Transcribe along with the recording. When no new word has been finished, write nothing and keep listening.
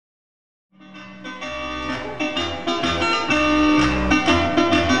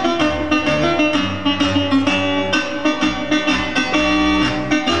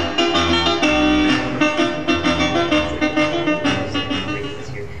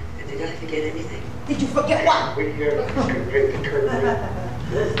forget anything? Did you forget what? We're here to break the curtain.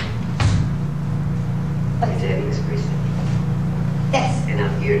 You're dating this person? Yes. And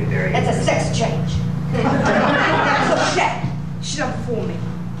I'm here to bury That's a you. sex change. So shut up for me.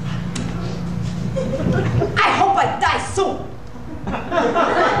 I hope I die soon.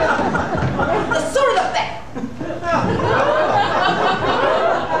 The sooner the better.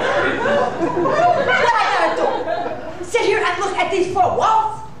 What I gotta do? Sit here and look at these four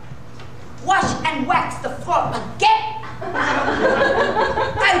walls? Wash and wax the floor again?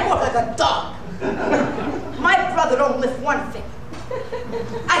 I work like a dog. My brother don't lift one finger.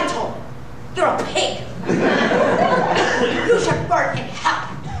 I told him, you're a pig. You should burn in hell.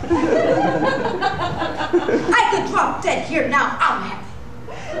 I could drop dead here now, I'm happy.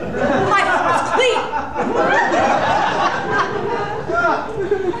 My floor's clean.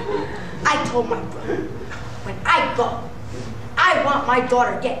 I told my brother, when I go, I want my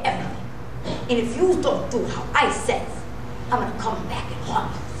daughter to get everything. And if you don't do how I said, I'm gonna come back and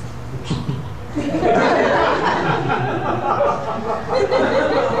haunt you.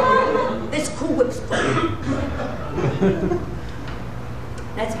 This Cool Whip's good.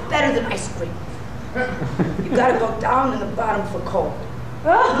 That's better than ice cream. You gotta go down in the bottom for cold.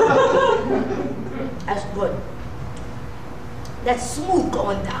 That's good. That's smooth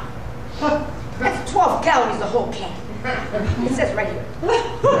going down. That's 12 calories the whole can. It says right here.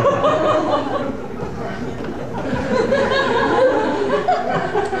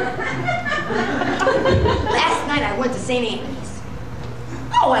 Last night I went to St. Anthony's.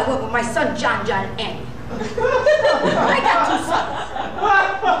 Oh, I went with my son John, and Andy. I got two sons.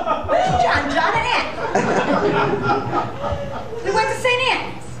 John, and Andy. We went to St.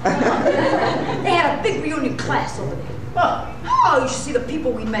 Anthony's. They had a big reunion class over there. Oh, you should see the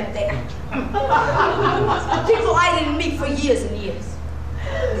people we met there. People I didn't meet for years and years.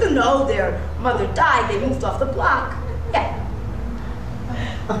 You know, their mother died, they moved off the block. Yeah.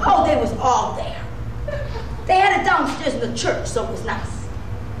 Oh, they was all there. They had it downstairs in the church, so it was nice.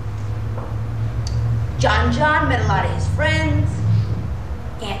 John met a lot of his friends.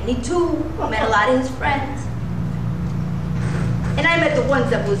 Anthony, too, met a lot of his friends. And I met the ones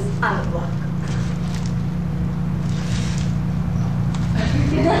that was on the block.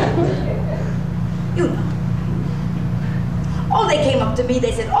 You know. Oh, they came up to me,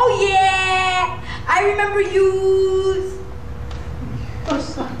 they said, oh yeah, I remember yous.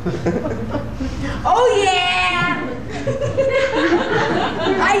 Oh yeah.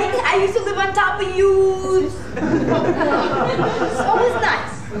 I used to live on top of yous. So it was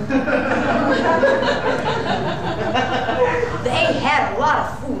nice. They had a lot of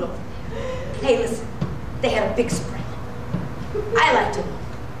food over there. Hey, listen, they had a big spread. I like to know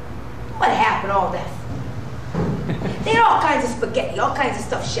what happened to all that food. They had all kinds of spaghetti, all kinds of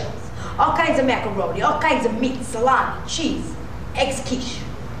stuffed shells, all kinds of macaroni, all kinds of meat, salami, cheese, eggs, quiche.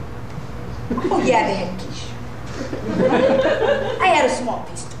 Oh yeah, they had quiche. I had a small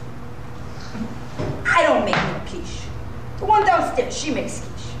piece too. I don't make no quiche. The one downstairs, she makes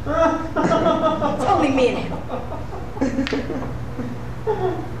quiche. It's only me and him.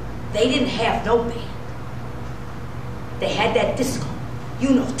 They didn't have no band. They had that disco,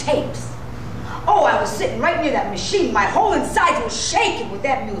 you know, tapes. Oh, I was sitting right near that machine. My whole insides was shaking with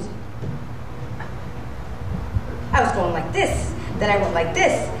that music. I was going like this, then I went like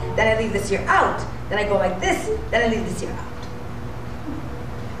this, then I leave this ear out, then I go like this, then I leave this ear out.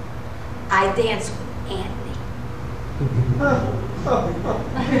 I dance with Anthony.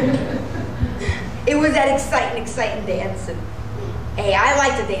 It was that exciting dance. And, hey, I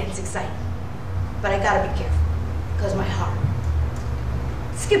like to dance exciting, but I gotta be careful, because my heart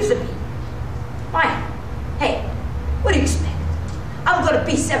skips a beat. My heart. Hey, what do you expect? I'm gonna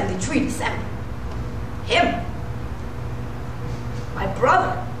be 73 December. Him, my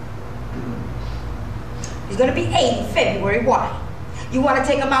brother, he's gonna be 80 February. Why? You wanna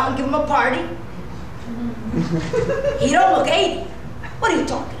take him out and give him a party? He don't look 80. What are you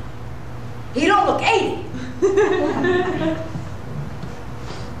talking about? He don't look 80.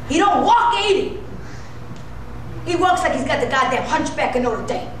 He don't walk 80. He walks like he's got the goddamn hunchback of Notre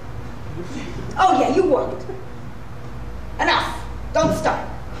Dame. Oh yeah, you worked. Enough. Don't start.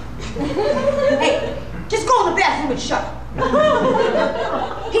 Hey, just go in the bathroom and shut up.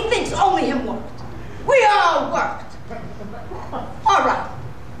 He thinks only him worked. We all worked. All right.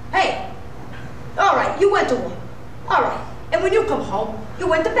 Hey. All right, you went to work. All right. And when you come home, you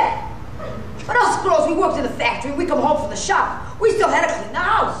went to bed. But us girls, we worked in the factory, we come home from the shop, we still had to clean the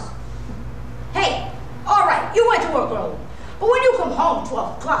house. Hey, all right, you went to work early. But when you come home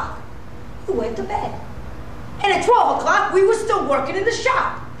 12 o'clock, you went to bed. And at 12 o'clock, we were still working in the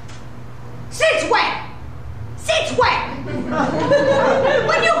shop. Since when? Since when?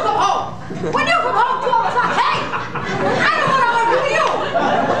 When you come home. When you come home 12 o'clock, hey! I don't want to argue with you!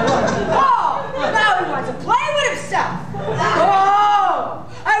 Oh, now he wants to play with himself. Oh,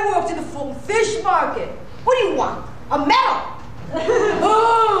 I worked in the full fish market. What do you want? A medal?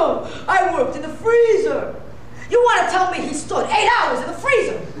 Oh, I worked in the freezer. You want to tell me he stood 8 hours in the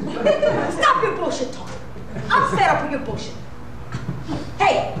freezer? Stop your bullshit talk. I'm fed up with your bullshit.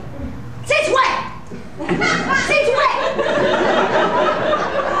 Hey, since when? Since when?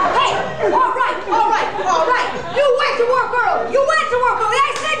 Hey, all right. You went to work early.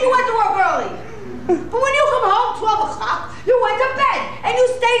 I said you went to work early. But when you come home 12 o'clock, you went to bed, and you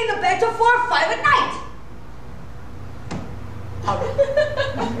stayed in the bed till 4 or 5 at night. All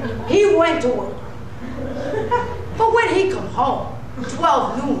right. He went to work. But when he come home,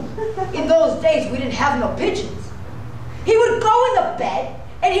 12 noon, in those days we didn't have no pigeons, he would go in the bed,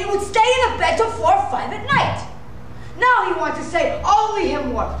 and he would stay in the bed till 4 or 5 at night. Now he wants to say only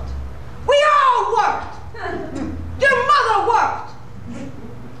him worked. We all worked. Your mother worked.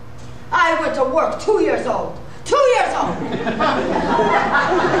 I went to work 2 years old. 2 years old.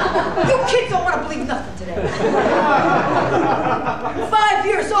 You kids don't want to believe nothing today. 5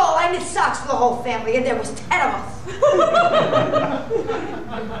 years old, I knit socks for the whole family, and there was 10 of us.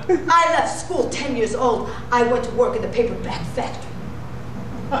 I left school 10 years old. I went to work in the paperback factory.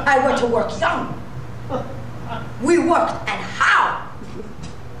 I went to work young. We worked, and how?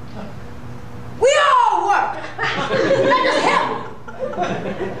 We all worked. Not just him.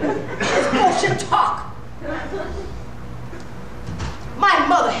 It's bullshit talk. My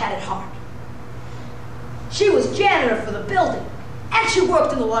mother had it hard. She was janitor for the building, and she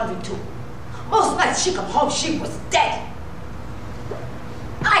worked in the laundry too. Most nights she come home, she was dead.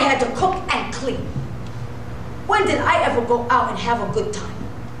 I had to cook and clean. When did I ever go out and have a good time?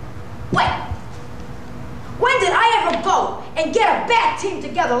 When did I ever go and get a bad team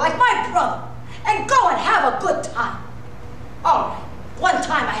together like my brother and go and have a good time? All right, one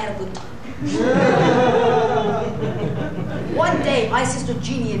time I had a good time. One day, my sister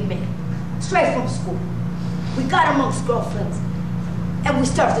Jeannie and me, straight from school, we got amongst girlfriends and we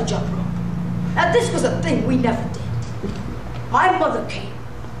started to jump rope. Now this was a thing we never did. My mother came.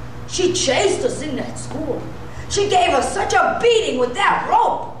 She chased us in that school. She gave us such a beating with that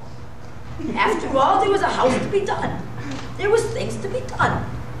rope. After all, there was a house to be done. There was things to be done.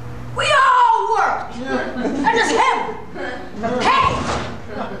 We all worked. And just him. Hey!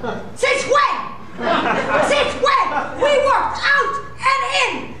 Since when? Since when? We worked out and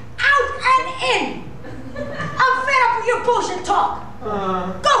in. Out and in. I'm fed up with your bullshit talk.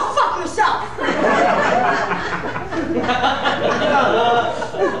 Go fuck yourself.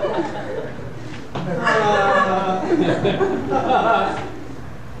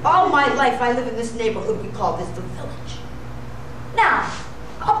 All my life I live in this neighborhood we call this the village. Now,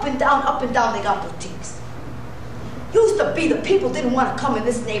 up and down they got boutiques. Used to be the people didn't want to come in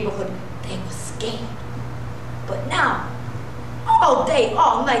this neighborhood. They were scared. But now, all day,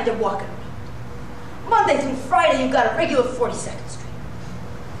 all night they're walking around. Monday through Friday you got a regular 42nd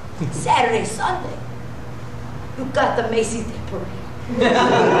Street. Saturday, Sunday, you got the Macy's Day Parade.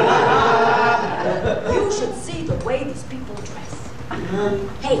 You should see the way these people dress.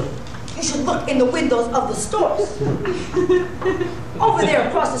 Hey, you should look in the windows of the stores. Over there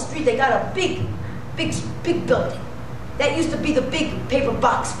across the street, they got a big building. That used to be the big paper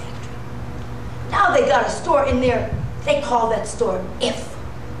box factory. Now they got a store in there. They call that store If.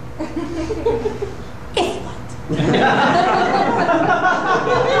 If what?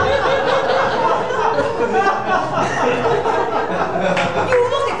 You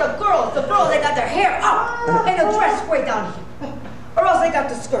look at the girls, they got their hair up and the dress way down here. Or else they got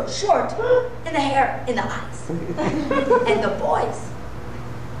the skirt short and the hair in the eyes. And the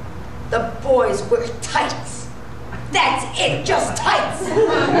boys wear tights. That's it, just tights.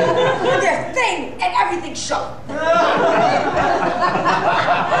 Their thing and everything showing.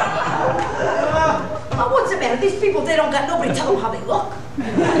 What's the matter? These people, they don't got nobody tell them how they look.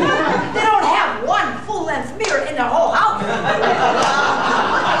 They don't have one full-length mirror in their whole house.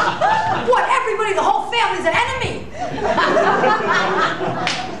 What, everybody, the whole family's an enemy.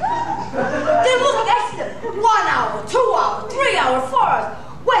 They're looking at them. 1 hour, 2 hours, 3 hours, 4 hours.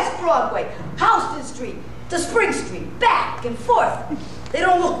 West Broadway, Houston Street, to Spring Street, back and forth. They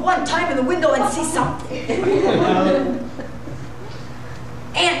don't look one time in the window and see something.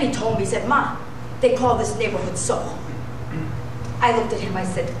 Anthony told me, he said, Mom, they call this neighborhood Soho. I looked at him, I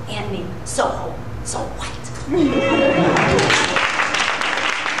said, Anthony, Soho, so what?